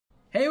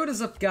what is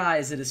up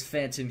guys, it is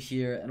Phantom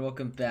here, and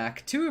welcome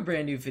back to a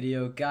brand new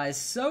video, guys.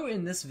 So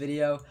in this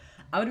video,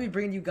 I'm going to be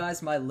bringing you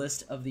guys my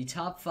list of the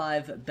top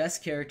 5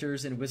 best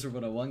characters in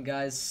Wizard101,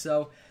 guys.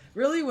 So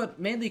really what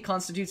mainly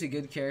constitutes a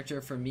good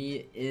character for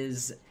me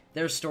is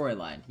their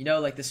storyline. You know,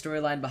 like the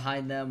storyline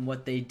behind them,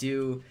 what they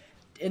do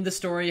in the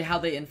story, how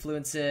they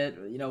influence it,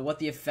 you know, what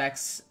the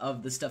effects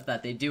of the stuff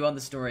that they do on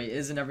the story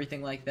is and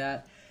everything like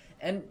that.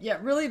 And yeah,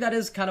 really that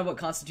is kind of what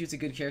constitutes a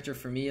good character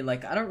for me.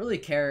 Like, I don't really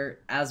care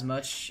as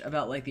much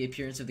about like the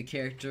appearance of the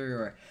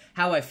character or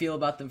how I feel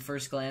about them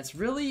first glance.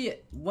 Really,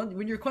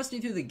 when you're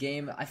questing through the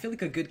game, I feel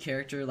like a good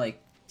character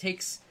like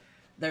takes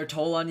their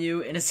toll on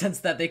you in a sense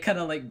that they kind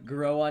of like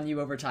grow on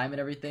you over time and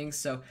everything.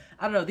 So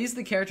I don't know, these are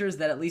the characters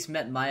that at least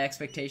met my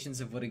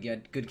expectations of what a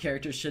good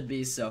character should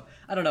be. So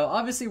I don't know,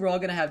 obviously we're all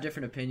gonna have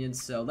different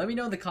opinions, so let me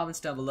know in the comments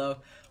down below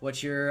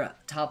what your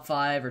top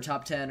 5 or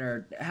top 10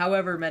 or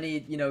however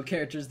many, you know,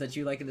 characters that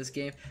you like in this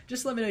game.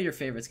 Just let me know your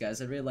favorites,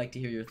 guys. I'd really like to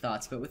hear your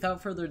thoughts. But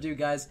without further ado,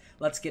 guys,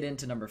 let's get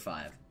into number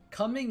 5.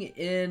 Coming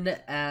in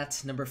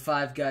at number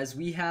 5, guys,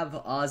 we have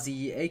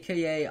Ozzy,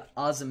 aka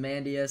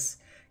Ozymandias,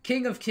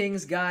 King of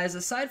Kings, guys.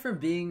 Aside from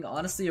being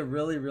honestly a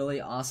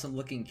really awesome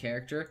looking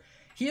character,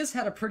 he has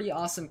had a pretty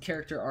awesome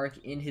character arc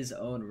in his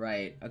own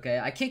right. Okay,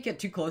 I can't get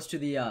too close to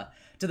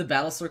the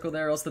battle circle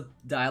there, or else the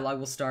dialogue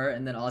will start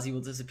and then Ozzy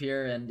will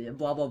disappear and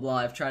blah blah blah.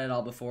 I've tried it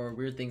all before.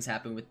 Weird things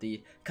happen with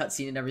the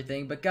cutscene and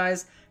everything. But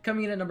guys,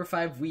 coming in at number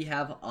 5, we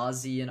have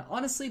Ozzy, and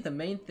honestly, the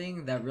main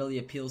thing that really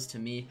appeals to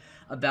me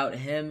about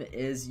him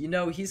is, you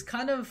know, he's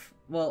kind of,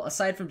 well,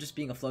 aside from just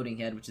being a floating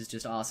head, which is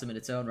just awesome in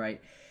its own right,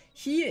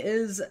 he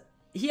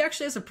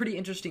actually has a pretty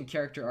interesting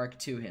character arc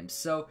to him.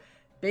 So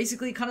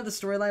basically, kind of the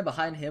storyline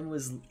behind him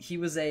was he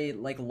was a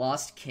like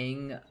lost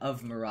king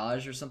of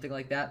Mirage or something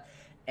like that,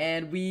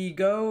 and we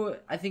go,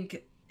 I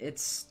think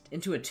it's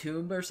into a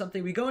tomb or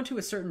something. We go into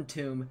a certain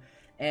tomb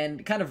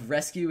and kind of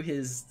rescue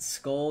his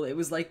skull. It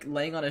was like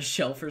laying on a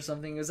shelf or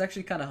something. It was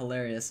actually kind of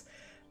hilarious.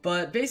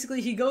 But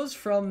basically, he goes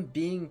from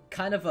being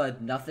kind of a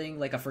nothing,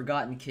 like a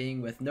forgotten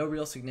king with no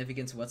real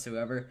significance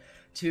whatsoever,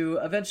 to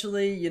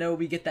eventually, you know,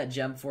 we get that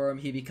gem for him.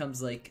 He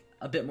becomes like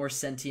a bit more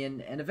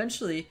sentient, and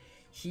eventually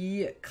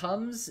he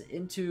comes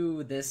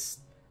into this,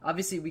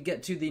 obviously we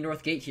get to the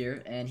North Gate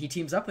here, and he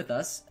teams up with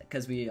us,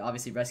 because we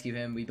obviously rescue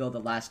him, we build a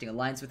lasting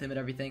alliance with him and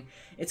everything.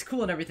 It's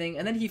cool and everything,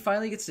 and then he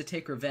finally gets to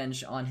take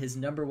revenge on his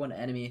 #1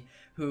 enemy,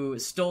 who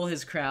stole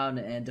his crown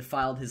and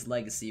defiled his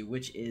legacy,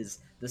 which is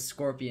the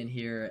Scorpion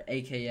here,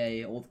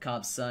 aka Old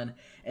Cobb's son,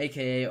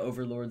 aka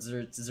Overlord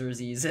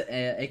Xerxes,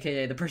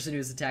 aka the person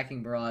who's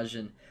attacking Mirage,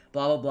 and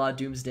blah blah blah,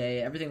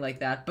 Doomsday, everything like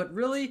that. But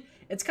really,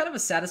 it's kind of a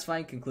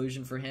satisfying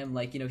conclusion for him.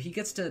 Like, you know, he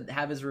gets to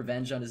have his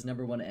revenge on his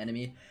 #1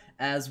 enemy,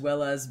 as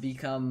well as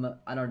become,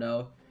 I don't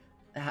know,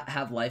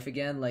 have life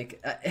again.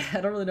 Like, I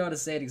don't really know how to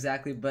say it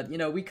exactly, but, you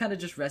know, we kind of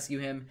just rescue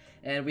him,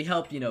 and we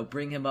help, you know,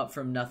 bring him up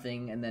from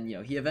nothing, and then, you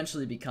know, he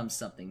eventually becomes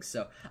something.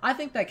 So I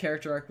think that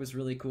character arc was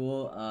really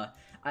cool.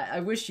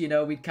 I wish, you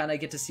know, we'd kind of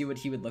get to see what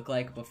he would look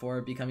like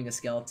before becoming a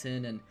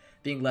skeleton and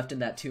being left in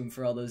that tomb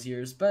for all those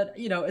years. But,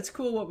 you know, it's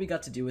cool what we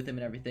got to do with him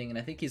and everything, and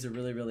I think he's a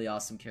really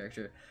awesome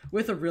character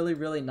with a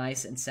really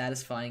nice and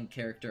satisfying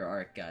character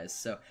arc, guys.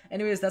 So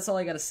anyways, that's all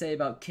I got to say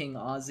about King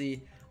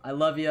Ozzy. I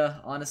love you,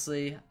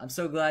 honestly. I'm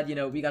so glad, you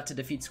know, we got to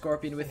defeat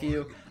Scorpion with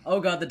you.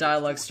 Oh god, the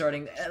dialogue's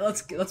starting.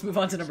 Let's move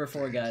on to number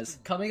 4, guys.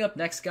 Coming up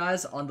next,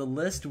 guys, on the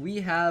list, we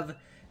have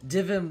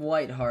Divim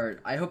Whiteheart.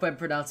 I hope I'm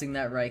pronouncing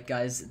that right,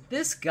 guys.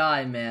 This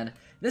guy, man,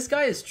 this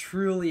guy is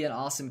truly an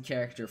awesome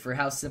character for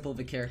how simple of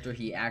a character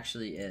he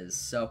actually is.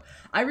 So,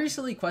 I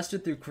recently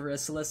quested through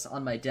Chrysalis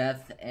on my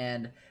death,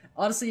 and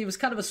honestly, it was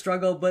kind of a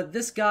struggle, but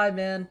this guy,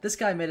 man, this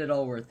guy made it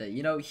all worth it.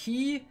 You know,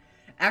 he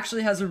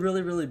actually has a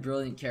really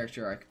brilliant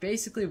character arc.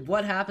 Basically,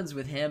 what happens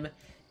with him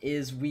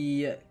is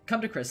we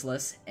come to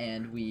Chrysalis,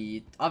 and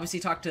we obviously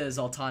talk to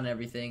Zoltan and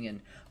everything,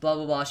 and blah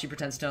blah blah. She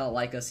pretends to not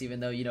like us,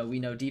 even though, you know, we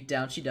know deep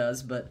down she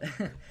does, but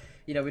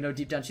you know, we know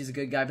deep down she's a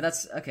good guy. But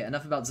that's okay,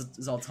 enough about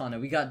Zoltana.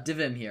 We got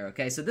Divim here,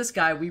 okay? So this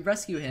guy, we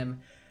rescue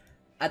him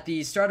at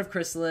the start of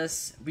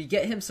Chrysalis. We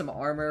get him some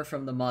armor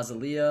from the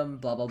mausoleum,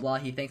 blah blah blah.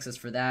 He thanks us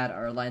for that.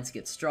 Our alliance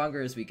gets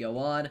stronger as we go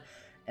on,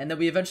 and then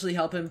we eventually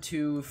help him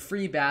to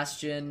free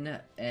Bastion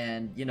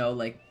and, you know,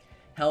 like,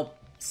 help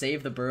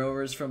save the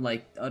burrowers from,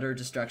 like, utter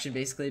destruction,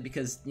 basically,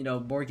 because, you know,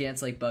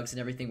 Morgant's, like, bugs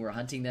and everything, we're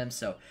hunting them.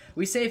 So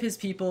we save his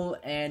people,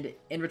 and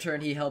in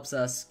return he helps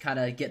us kind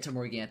of get to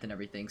Morgant and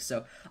everything.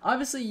 So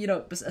obviously, you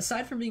know,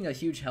 aside from being a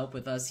huge help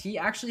with us, he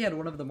actually had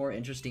one of the more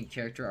interesting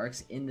character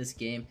arcs in this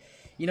game.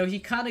 You know, he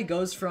kind of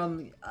goes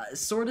from,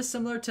 sort of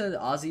similar to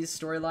Ozzy's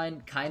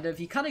storyline, kind of.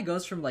 He kind of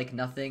goes from, like,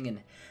 nothing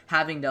and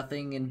having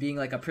nothing and being,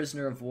 like, a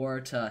prisoner of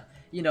war to,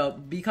 you know,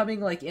 becoming,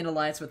 like, in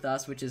alliance with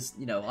us, which is,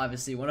 you know,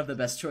 obviously one of the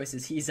best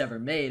choices he's ever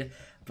made.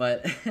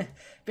 But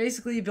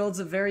basically builds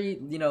a very,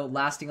 you know,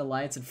 lasting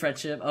alliance and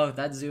friendship. Oh,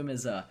 that zoom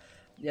is,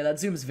 yeah, that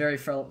zoom is very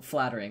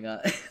flattering.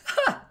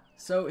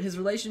 So his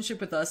relationship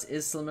with us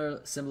is similar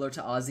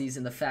to Ozzy's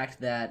in the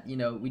fact that, you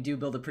know, we do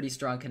build a pretty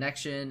strong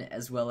connection,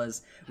 as well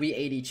as we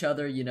aid each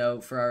other, you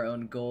know, for our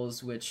own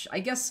goals, which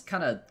I guess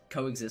kind of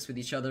coexist with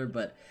each other.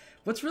 But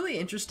what's really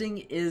interesting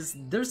is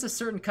there's a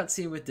certain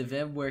cutscene with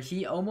Devim where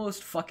he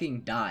almost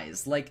fucking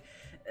dies. Like,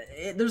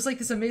 there's like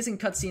this amazing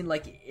cutscene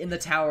like in the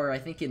tower, I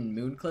think in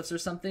Mooncliffs or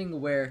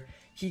something, where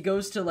he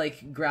goes to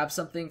like grab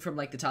something from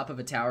like the top of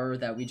a tower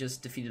that we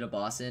just defeated a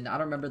boss in. I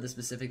don't remember the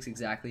specifics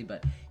exactly,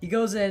 but he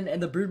goes in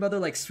and the broodmother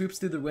like swoops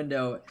through the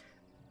window,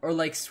 or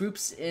like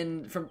swoops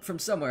in from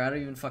somewhere. I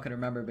don't even fucking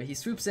remember, but he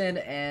swoops in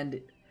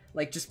and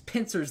like just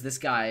pincers this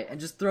guy and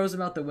just throws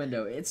him out the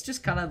window. It's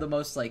just kind of the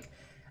most like,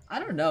 I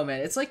don't know,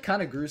 man. It's like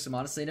kind of gruesome,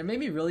 honestly, and it made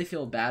me really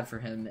feel bad for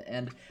him.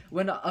 And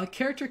when a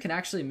character can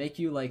actually make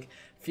you like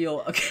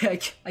feel, okay,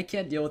 I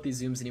can't deal with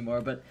these zooms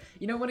anymore, but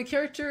you know, when a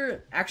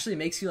character actually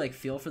makes you like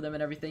feel for them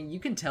and everything, you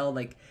can tell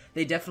like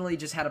they definitely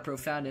just had a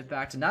profound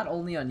impact, not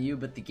only on you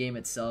but the game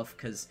itself,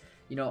 because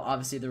you know,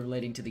 obviously they're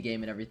relating to the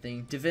game and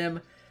everything.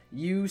 Devim,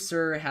 you,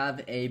 sir,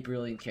 have a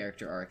brilliant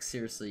character arc.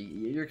 Seriously,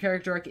 your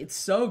character arc, it's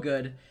so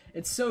good.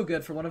 It's so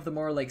good for one of the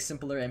more like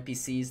simpler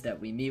NPCs that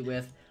we meet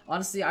with.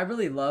 Honestly, I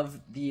really love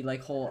the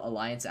like whole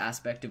alliance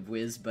aspect of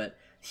Wiz, but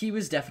he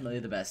was definitely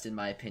the best in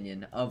my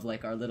opinion of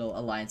like our little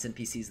alliance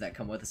NPCs that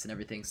come with us and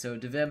everything. So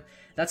Devim,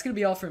 that's gonna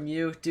be all from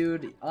you,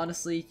 dude.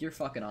 Honestly, you're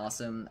fucking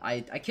awesome.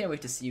 I can't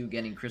wait to see you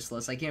getting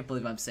Chrysalis. I can't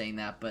believe I'm saying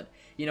that, but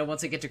you know,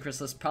 once I get to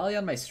Chrysalis, probably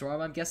on my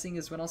Storm, I'm guessing,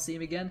 is when I'll see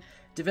him again.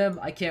 Devim,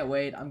 I can't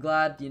wait. I'm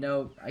glad, you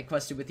know, I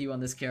quested with you on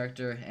this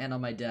character and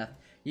on my death.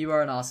 You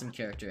are an awesome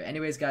character.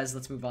 Anyways, guys,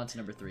 let's move on to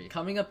number 3.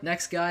 Coming up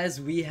next, guys,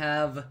 we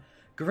have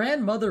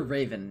Grandmother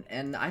Raven,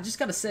 and I just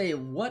gotta say,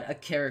 what a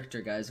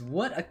character, guys.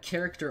 What a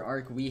character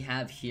arc we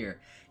have here.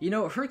 You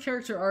know, her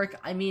character arc,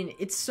 I mean,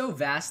 it's so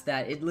vast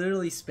that it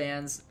literally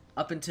spans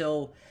up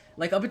until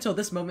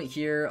this moment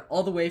here,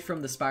 all the way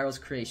from the Spiral's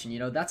creation. You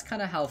know, that's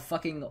kind of how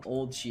fucking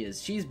old she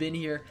is. She's been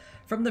here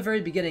from the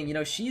very beginning. You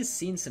know, she has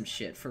seen some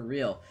shit, for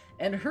real.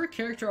 And her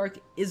character arc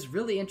is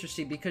really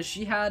interesting because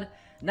she had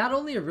not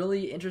only a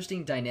really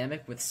interesting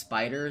dynamic with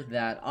Spider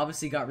that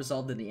obviously got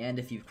resolved in the end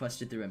if you've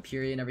quested through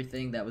Imperia and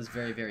everything. That was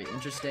very, very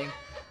interesting.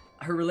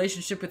 Her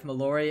relationship with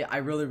Mallory, I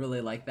really, really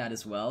like that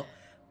as well.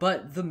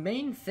 But the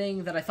main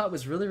thing that I thought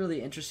was really,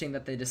 really interesting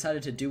that they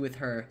decided to do with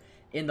her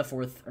in the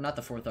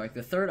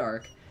third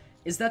arc,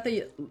 is that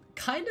they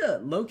kind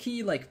of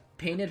low-key, like,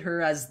 painted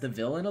her as the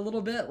villain a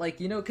little bit.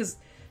 Like, you know, because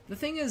the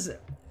thing is,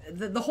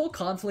 the whole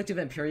conflict of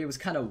Imperia was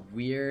kind of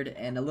weird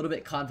and a little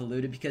bit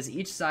convoluted because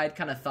each side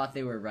kind of thought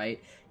they were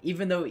right,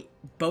 even though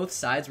both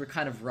sides were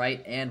kind of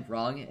right and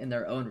wrong in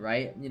their own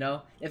right, you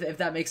know? If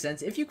that makes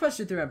sense. If you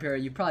question through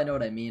Imperia, you probably know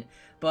what I mean.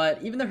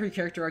 But even though her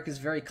character arc is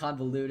very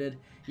convoluted,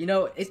 you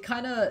know,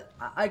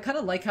 I kind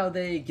of like how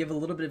they give a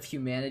little bit of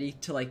humanity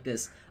to, like,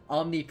 this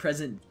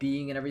omnipresent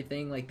being and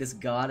everything, like this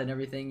god and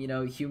everything, you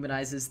know,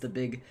 humanizes the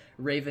big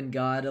raven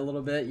god a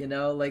little bit, you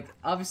know? Like,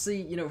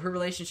 obviously, you know, her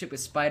relationship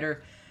with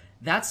Spider,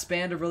 that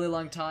spanned a really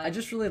long time. I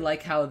just really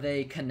like how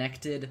they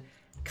connected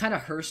kind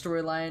of her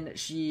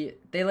storyline.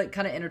 They like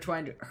kind of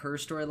intertwined her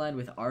storyline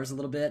with ours a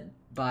little bit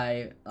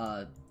by,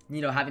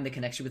 you know, having the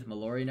connection with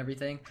Mallory and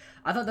everything.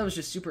 I thought that was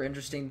just super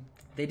interesting.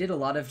 They did a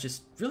lot of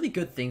just really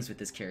good things with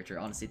this character,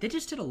 honestly. They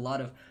just did a lot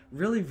of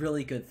really,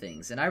 really good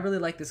things. And I really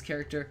like this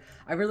character.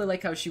 I really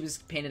like how she was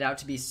painted out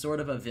to be sort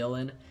of a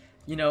villain,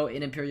 you know,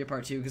 in Imperia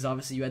Part 2, because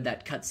obviously you had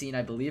that cutscene,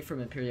 I believe,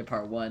 from Imperia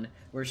Part 1,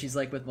 where she's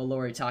like with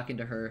Mallory talking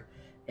to her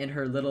in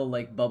her little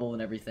like bubble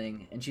and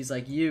everything, and she's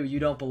like, you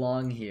don't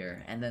belong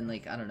here, and then,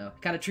 like, I don't know,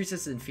 kind of treats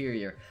us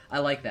inferior. I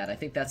like that. I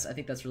think that's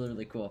really,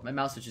 really cool. My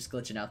mouse was just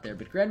glitching out there.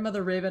 But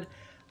Grandmother Raven,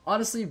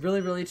 honestly, really,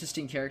 really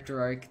interesting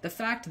character arc. The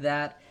fact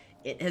that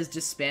it has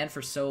just spanned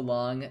for so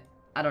long,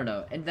 I don't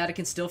know, and that it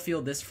can still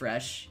feel this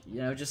fresh,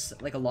 you know,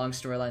 just like a long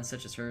storyline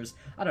such as hers.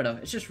 I don't know,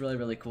 it's just really,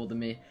 really cool to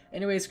me.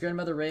 Anyways,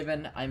 Grandmother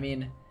Raven, I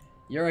mean,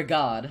 you're a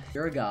god.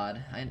 You're a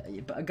god.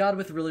 A god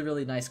with really,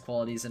 really nice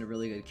qualities and a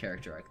really good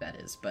character arc, that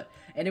is. But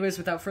anyways,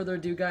 without further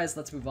ado, guys,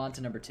 let's move on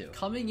to number 2.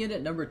 Coming in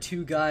at number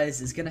 2,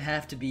 guys, is gonna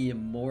have to be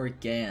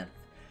Morganth.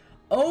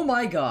 Oh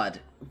my god.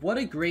 What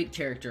a great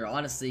character,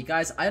 honestly.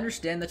 Guys, I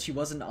understand that she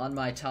wasn't on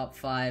my top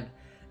 5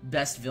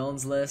 best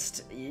villains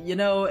list, you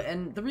know,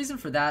 and the reason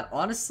for that,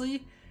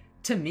 honestly,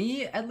 to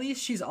me, at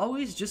least, she's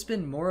always just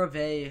been more of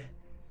a,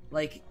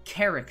 like,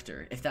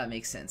 character, if that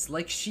makes sense.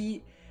 Like,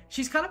 she's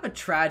kind of a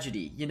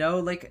tragedy, you know?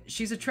 Like,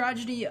 she's a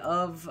tragedy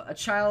of a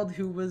child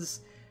who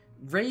was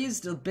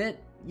raised a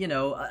bit, you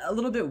know, a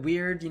little bit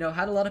weird, you know,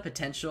 had a lot of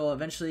potential,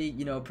 eventually,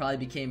 you know, probably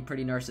became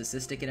pretty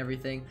narcissistic and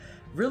everything.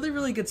 Really,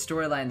 really good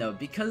storyline, though,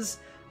 because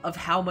of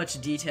how much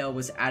detail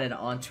was added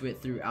onto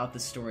it throughout the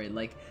story.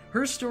 Like,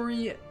 her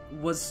story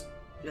was,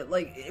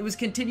 like, it was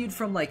continued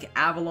from, like,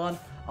 Avalon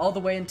all the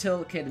way until,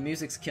 okay, the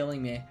music's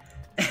killing me.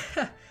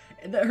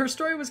 Her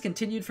story was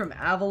continued from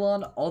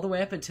Avalon all the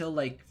way up until,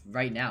 like,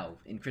 right now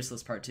in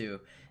Chrysalis Part 2,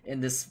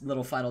 in this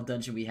little final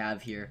dungeon we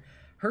have here.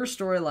 Her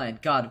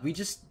storyline, god, we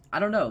just I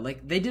don't know,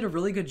 like, they did a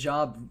really good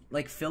job,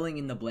 like, filling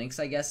in the blanks,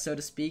 I guess, so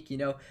to speak. You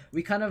know,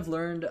 we kind of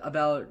learned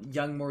about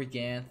young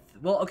Morganth.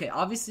 Well, okay,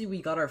 obviously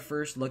we got our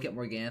first look at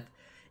Morganth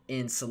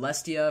in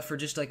Celestia for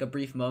just, like, a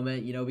brief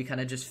moment. You know, we kind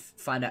of just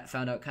found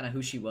out kind of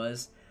who she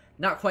was.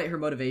 Not quite her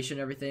motivation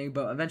and everything,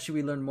 but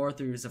eventually we learned more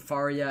through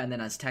Zafaria and then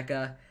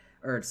Azteca.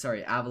 Or,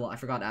 sorry, Avalon. I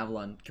forgot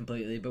Avalon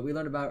completely. But we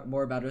learned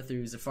more about her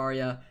through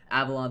Zafaria,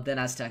 Avalon, then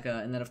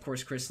Azteca, and then, of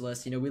course,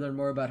 Chrysalis. You know, we learned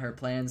more about her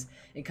plans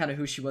and kind of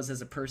who she was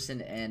as a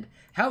person and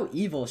how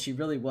evil she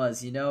really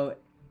was, you know.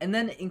 And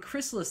then in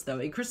Chrysalis, though,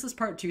 in Chrysalis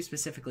Part 2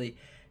 specifically,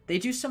 they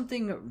do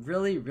something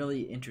really,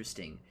 really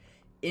interesting.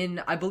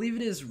 In, I believe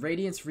it is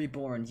Radiance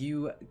Reborn,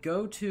 you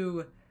go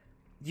to...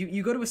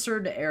 You go to a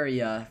certain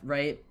area,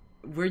 right,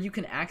 where you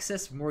can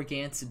access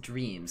Morganth's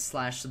dreams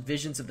 /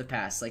 visions of the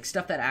past, like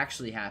stuff that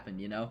actually happened,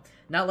 you know?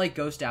 Not like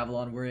Ghost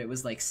Avalon where it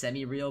was like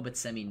semi-real but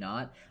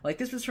semi-not. Like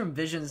this was from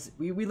visions,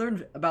 we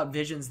learned about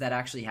visions that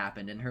actually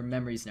happened and her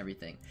memories and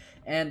everything.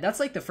 And that's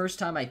like the first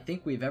time I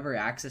think we've ever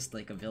accessed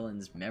like a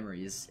villain's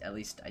memories, at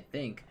least I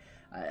think.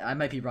 I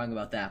might be wrong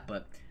about that,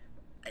 but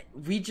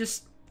we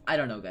just, I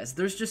don't know guys,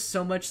 there's just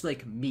so much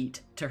like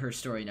meat to her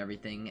story and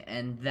everything,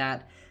 and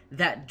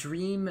that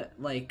dream,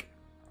 like,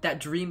 that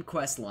dream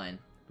quest line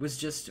was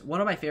just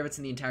one of my favorites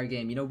in the entire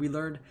game. You know, we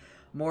learned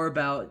more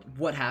about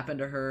what happened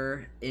to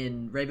her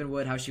in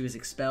Ravenwood, how she was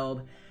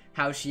expelled,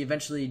 how she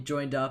eventually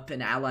joined up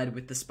and allied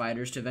with the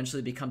spiders to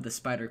eventually become the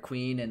Spider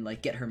Queen and,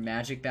 like, get her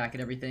magic back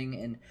and everything,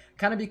 and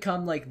kind of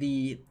become, like,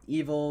 the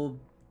evil,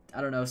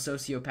 I don't know,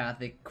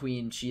 sociopathic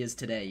queen she is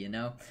today, you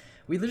know?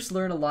 We just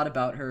learned a lot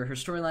about her. Her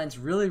storyline's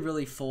really,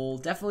 really full.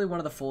 Definitely one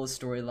of the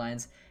fullest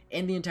storylines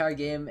in the entire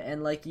game,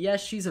 and, like,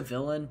 yes, she's a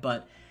villain,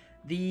 but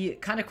the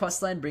kind of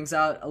questline brings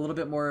out a little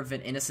bit more of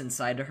an innocent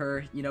side to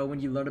her, you know, when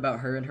you learn about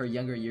her in her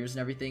younger years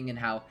and everything, and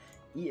how,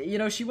 you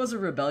know, she was a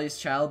rebellious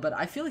child, but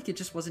I feel like it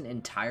just wasn't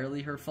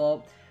entirely her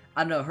fault.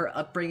 I don't know, her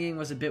upbringing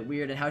was a bit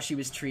weird, and how she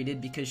was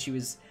treated because she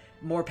was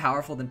more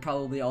powerful than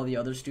probably all the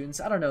other students.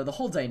 I don't know, the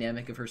whole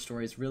dynamic of her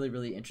story is really,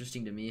 really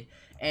interesting to me,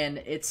 and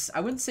it's, I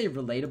wouldn't say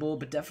relatable,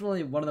 but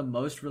definitely one of the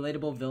most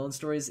relatable villain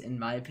stories, in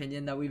my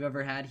opinion, that we've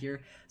ever had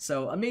here.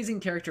 So, amazing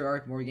character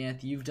arc,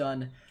 Morganth. You've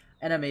done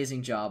an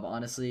amazing job,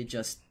 honestly,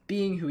 just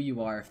being who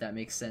you are, if that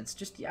makes sense.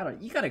 Just, I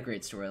don't, you got a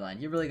great storyline.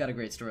 You really got a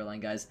great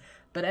storyline, guys.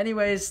 But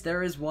anyways,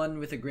 there is one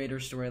with a greater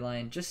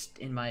storyline, just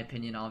in my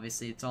opinion,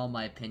 obviously. It's all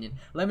my opinion.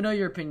 Let me know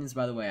your opinions,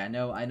 by the way. I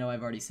know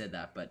I've already said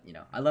that, but, you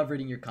know, I love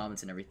reading your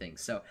comments and everything.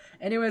 So,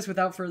 anyways,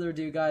 without further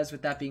ado, guys,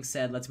 with that being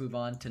said, let's move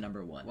on to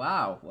number 1.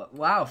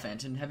 Wow,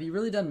 Phantom, have you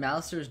really done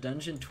Malister's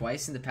Dungeon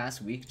twice in the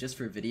past week just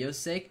for video's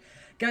sake?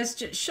 Guys,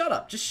 just shut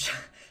up.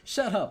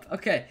 Shut up.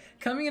 Okay,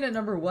 coming in at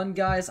number 1,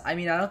 guys, I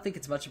mean, I don't think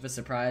it's much of a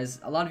surprise.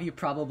 A lot of you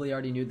probably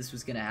already knew this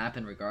was going to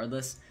happen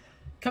regardless.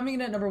 Coming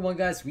in at number 1,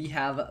 guys, we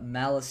have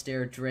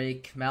Malistaire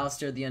Drake,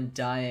 Malistaire the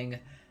Undying,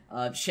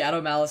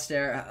 Shadow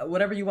Malistaire,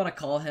 whatever you want to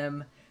call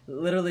him.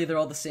 Literally, they're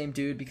all the same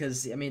dude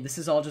because, I mean, this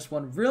is all just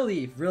one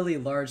really, really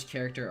large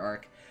character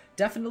arc.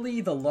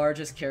 Definitely the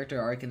largest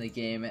character arc in the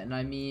game, and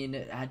I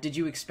mean, did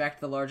you expect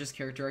the largest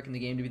character arc in the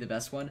game to be the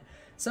best one?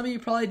 Some of you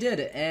probably did,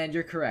 and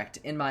you're correct,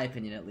 in my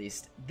opinion at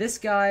least. This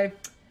guy,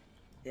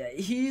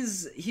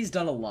 he's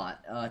done a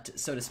lot,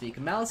 so to speak.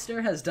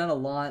 Malistaire has done a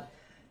lot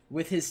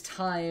with his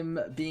time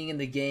being in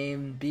the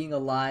game, being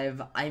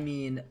alive. I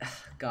mean,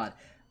 God.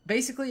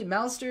 Basically,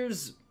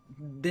 Malistaire's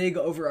big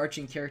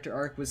overarching character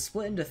arc was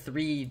split into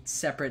 3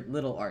 separate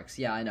little arcs.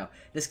 Yeah, I know.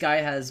 This guy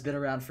has been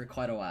around for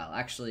quite a while.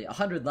 Actually,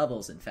 100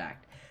 levels, in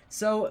fact.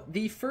 So,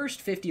 the first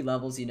 50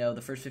 levels, you know,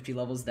 the first 50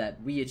 levels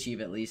that we achieve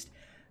at least,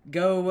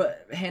 go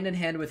hand in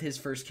hand with his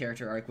first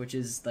character arc, which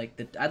is, like,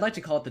 I'd like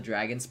to call it the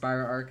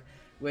Dragonspire arc,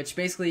 which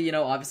basically, you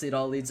know, obviously it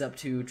all leads up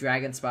to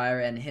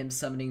Dragonspire and him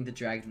summoning the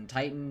Dragon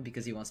Titan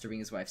because he wants to bring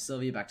his wife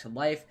Sylvia back to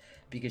life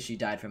because she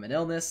died from an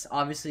illness.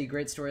 Obviously,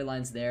 great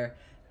storylines there.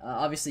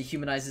 Obviously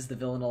humanizes the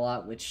villain a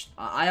lot, which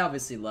I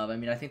obviously love. I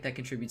mean, I think that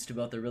contributes to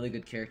both a really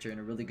good character and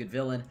a really good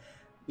villain,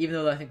 even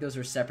though I think those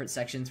are separate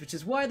sections, which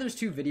is why there's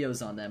 2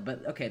 videos on them.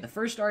 But, okay, the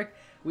first arc,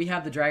 we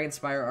have the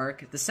Dragonspire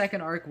arc. The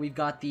second arc, we've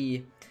got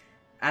the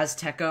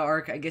Azteca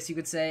arc, I guess you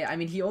could say. I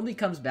mean, he only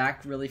comes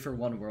back, really, for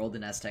one world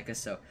in Azteca,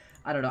 so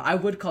I don't know. I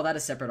would call that a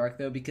separate arc,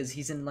 though, because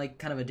he's in, like,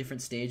 kind of a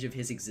different stage of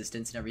his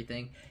existence and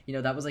everything. You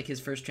know, that was, like,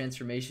 his first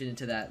transformation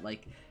into that,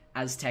 like,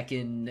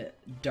 Aztecan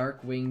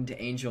dark-winged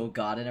angel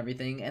god and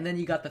everything. And then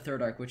you got the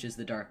third arc, which is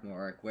the Darkmoor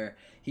arc, where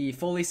he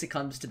fully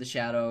succumbs to the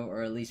shadow,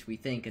 or at least we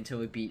think, until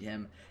we beat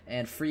him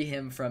and free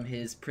him from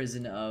his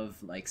prison of,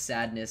 like,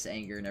 sadness,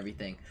 anger, and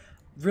everything.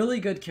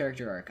 Really good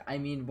character arc. I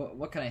mean,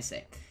 what can I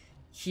say?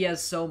 He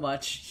has so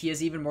much. He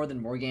has even more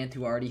than Morganth,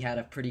 who already had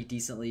a pretty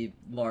decently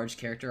large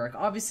character arc.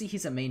 Obviously,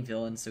 he's a main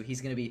villain, so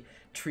he's going to be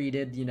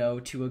treated, you know,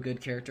 to a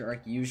good character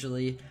arc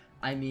usually.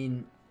 I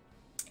mean,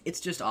 it's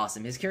just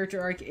awesome. His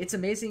character arc, it's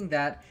amazing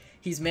that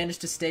he's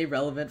managed to stay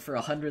relevant for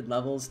 100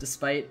 levels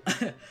despite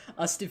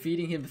us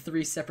defeating him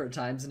 3 separate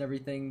times and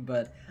everything,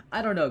 but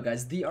I don't know,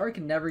 guys. The arc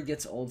never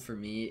gets old for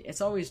me. It's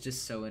always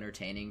just so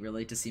entertaining,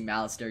 really, to see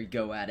Malistaire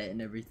go at it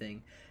and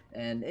everything.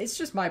 And it's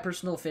just my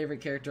personal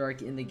favorite character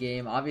arc in the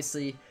game.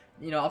 Obviously,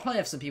 you know, I'll probably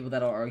have some people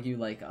that'll argue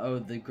like, oh,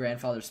 the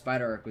Grandfather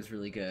Spider arc was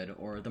really good,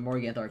 or the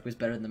Morganth arc was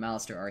better than the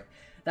Malistaire arc.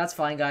 That's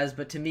fine, guys,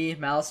 but to me,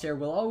 Malistaire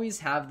will always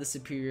have the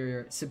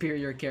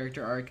superior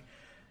character arc,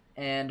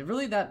 and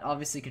really that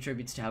obviously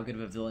contributes to how good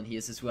of a villain he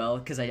is as well,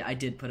 because I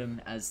did put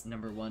him as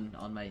 #1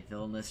 on my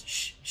villain list.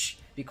 Shh,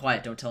 be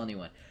quiet, don't tell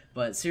anyone.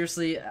 But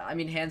seriously, I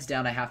mean, hands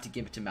down, I have to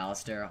give it to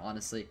Malistaire,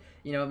 honestly.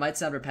 You know, it might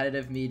sound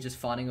repetitive, me just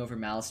fawning over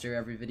Malistaire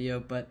every video,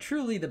 but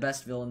truly the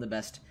best villain, the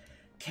best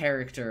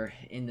character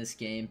in this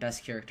game,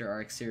 best character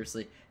arc,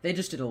 seriously. They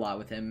just did a lot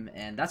with him,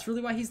 and that's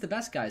really why he's the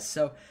best, guys.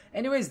 So,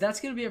 anyways, that's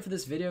going to be it for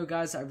this video,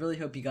 guys. I really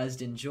hope you guys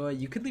did enjoy.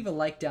 You could leave a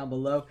like down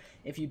below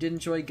if you did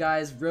enjoy,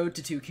 guys. Road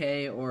to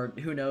 2K, or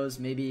who knows,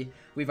 maybe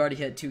we've already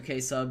hit 2K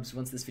subs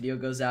once this video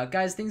goes out.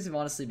 Guys, things have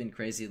honestly been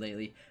crazy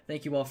lately.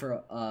 Thank you all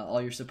for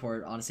all your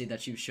support, honestly,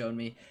 that you've shown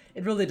me.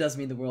 It really does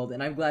mean the world,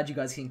 and I'm glad you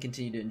guys can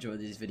continue to enjoy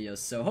these videos.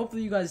 So,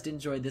 hopefully you guys did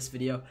enjoy this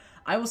video.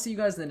 I will see you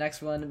guys in the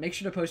next one. Make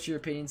sure to post your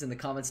opinions in the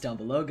comments down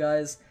below,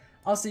 guys.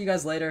 I'll see you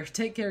guys later.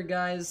 Take care,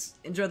 guys.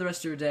 Enjoy the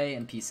rest of your day,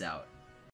 and peace out.